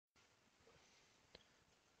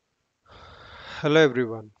Hello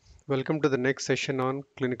everyone. Welcome to the next session on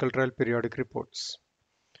clinical trial periodic reports.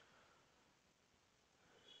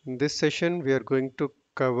 In this session, we are going to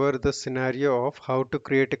cover the scenario of how to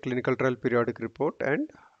create a clinical trial periodic report and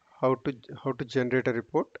how to how to generate a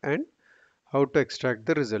report and how to extract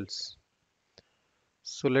the results.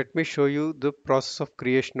 So let me show you the process of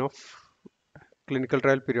creation of clinical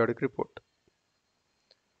trial periodic report.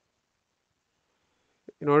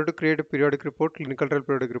 In order to create a periodic report, clinical trial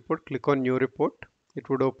periodic report, click on new report. It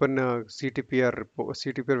would open a CTPR report,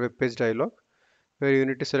 CTPR web page dialog where you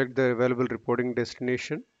need to select the available reporting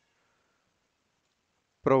destination,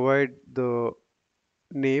 provide the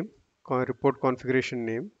name, report configuration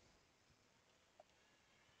name,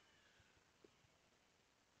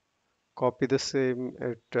 copy the same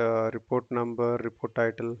at report number, report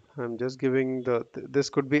title. I'm just giving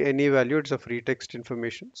this could be any value. It's a free text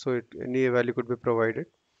information, so any value could be provided.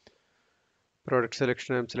 Product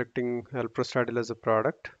selection, I'm selecting alprostadil as a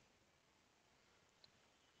product.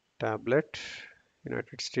 Tablet,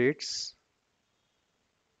 United States.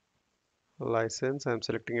 License, I'm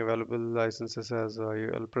selecting available licenses as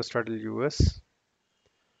alprostadil US.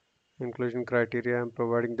 Inclusion criteria, I'm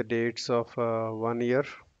providing the dates of 1 year.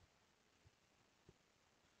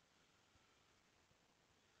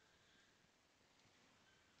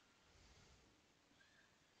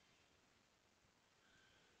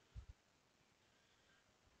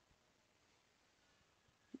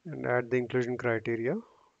 And add the inclusion criteria,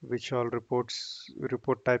 which all report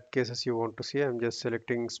type cases you want to see. I'm just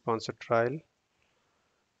selecting sponsored trial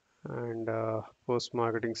and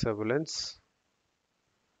post-marketing surveillance.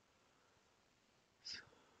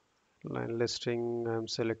 Line listing, I'm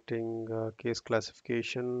selecting case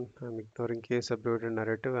classification. I'm ignoring case abbreviated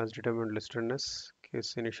narrative as determined listedness,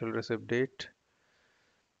 case initial receipt date,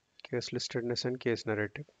 case listedness and case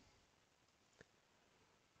narrative.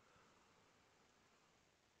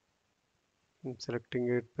 I'm selecting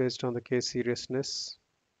it based on the case seriousness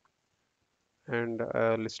and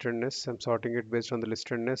listedness. I'm sorting it based on the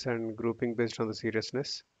listedness and grouping based on the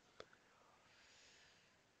seriousness.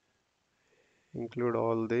 Include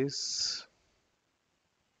all these.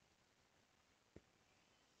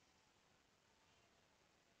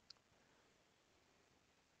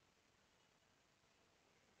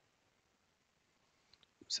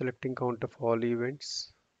 Selecting count of all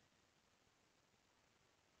events.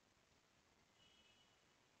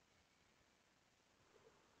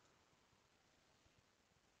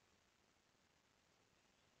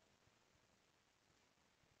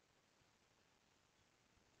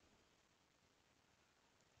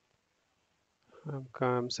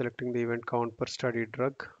 I'm selecting the event count per study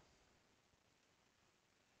drug.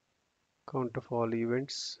 Count of all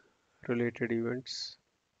events, related events.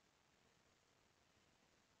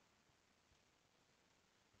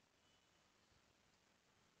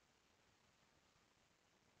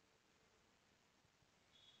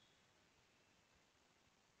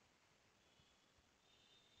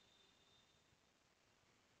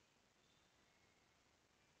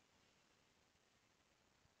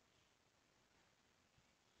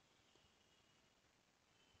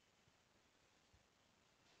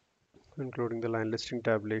 Including the line listing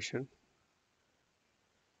tabulation.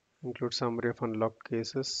 Include summary of unlocked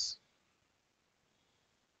cases.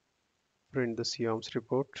 Print the COMS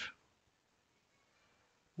report.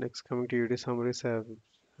 Next, coming to UD summaries, I'm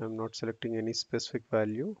not selecting any specific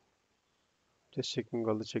value. Just checking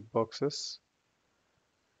all the checkboxes.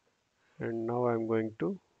 And now I'm going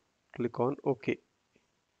to click on OK.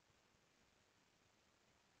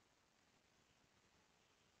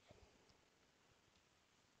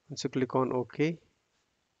 Once you click on OK,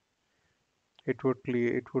 it would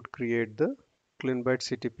create the ClinBite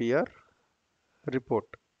CTPR report.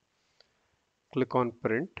 Click on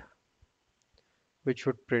print, which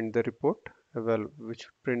would print the report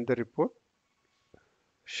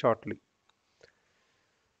shortly.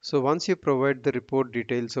 So once you provide the report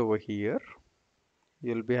details over here,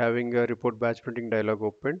 you'll be having a report batch printing dialog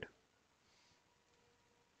opened.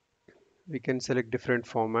 We can select different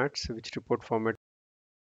formats, which report format